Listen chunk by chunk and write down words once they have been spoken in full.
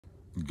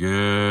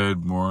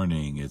Good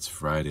morning. It's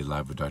Friday,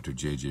 live with Dr.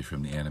 JJ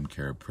from the Anam,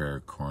 Cara Prayer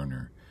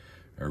Corner.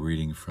 A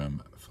reading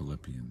from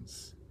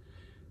Philippians.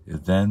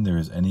 If then there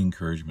is any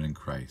encouragement in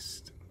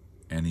Christ,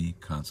 any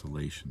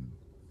consolation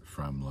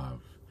from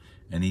love,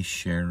 any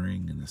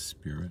sharing in the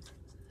Spirit,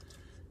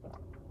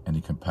 any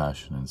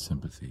compassion and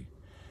sympathy,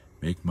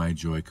 make my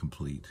joy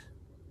complete,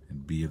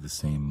 and be of the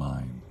same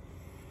mind,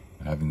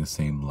 having the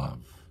same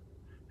love,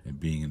 and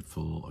being in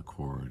full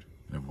accord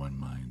and of one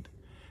mind.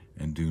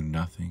 And do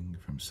nothing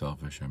from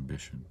selfish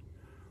ambition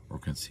or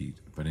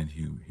conceit, but in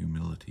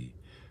humility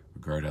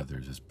regard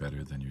others as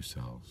better than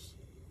yourselves.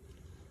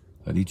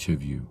 Let each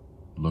of you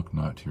look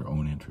not to your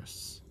own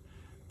interests,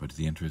 but to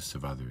the interests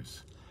of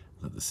others.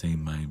 Let the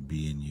same mind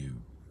be in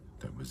you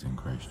that was in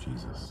Christ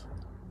Jesus.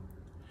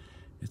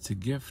 It's a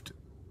gift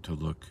to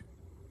look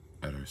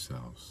at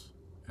ourselves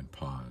and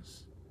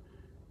pause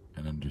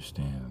and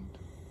understand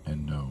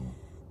and know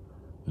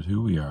that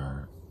who we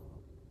are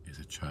is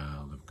a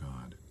child of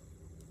God.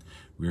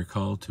 We are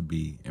called to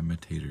be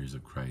imitators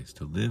of Christ,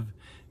 to live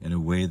in a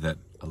way that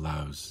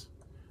allows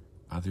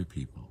other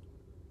people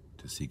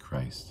to see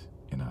Christ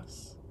in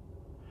us.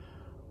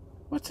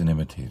 What's an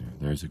imitator?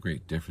 There's a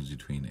great difference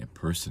between an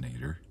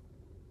impersonator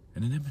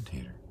and an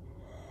imitator.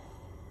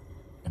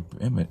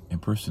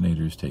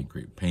 Impersonators take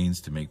great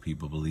pains to make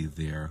people believe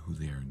they are who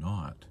they are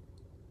not.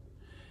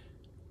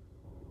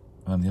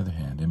 On the other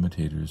hand,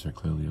 imitators are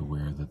clearly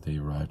aware that they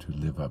arrive to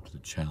live up to the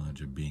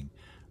challenge of being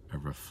a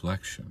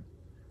reflection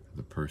of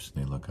the person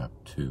they look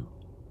up to.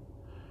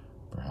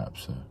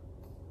 Perhaps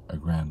a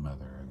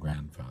grandmother, a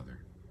grandfather,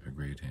 a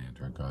great aunt,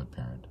 or a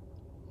godparent.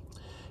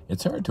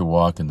 It's hard to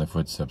walk in the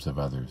footsteps of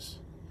others.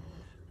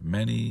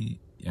 Many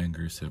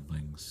younger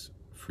siblings,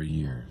 for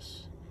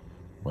years,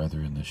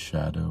 whether in the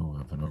shadow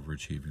of an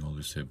overachieving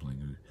older sibling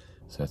who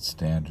sets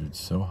standards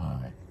so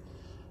high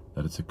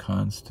that it's a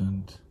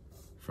constant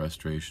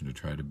frustration to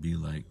try to be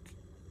like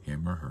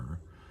him or her,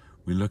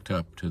 we looked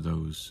up to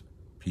those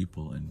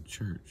people in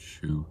church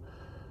who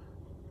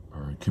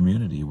or a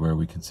community where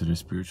we consider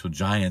spiritual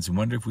giants and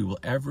wonder if we will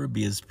ever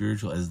be as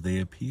spiritual as they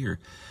appear.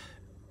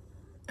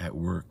 At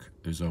work,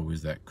 there's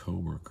always that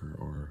coworker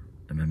or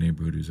in our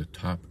neighborhood who's a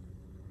top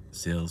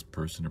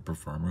salesperson or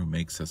performer who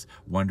makes us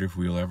wonder if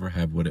we'll ever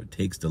have what it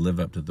takes to live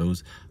up to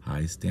those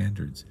high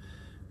standards,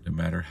 no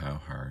matter how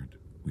hard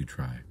we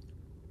try.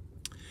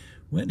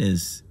 When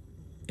is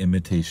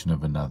imitation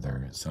of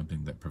another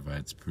something that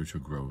provides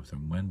spiritual growth,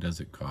 and when does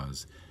it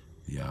cause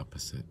the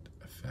opposite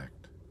effect?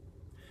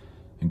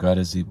 And God,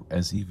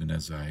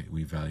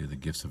 we value the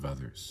gifts of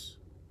others,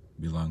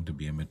 we long to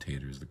be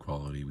imitators of the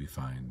quality we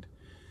find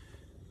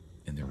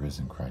in the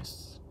risen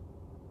Christ.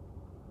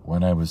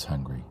 When I was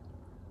hungry,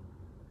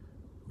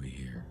 we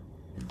hear,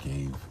 you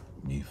gave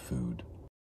me food.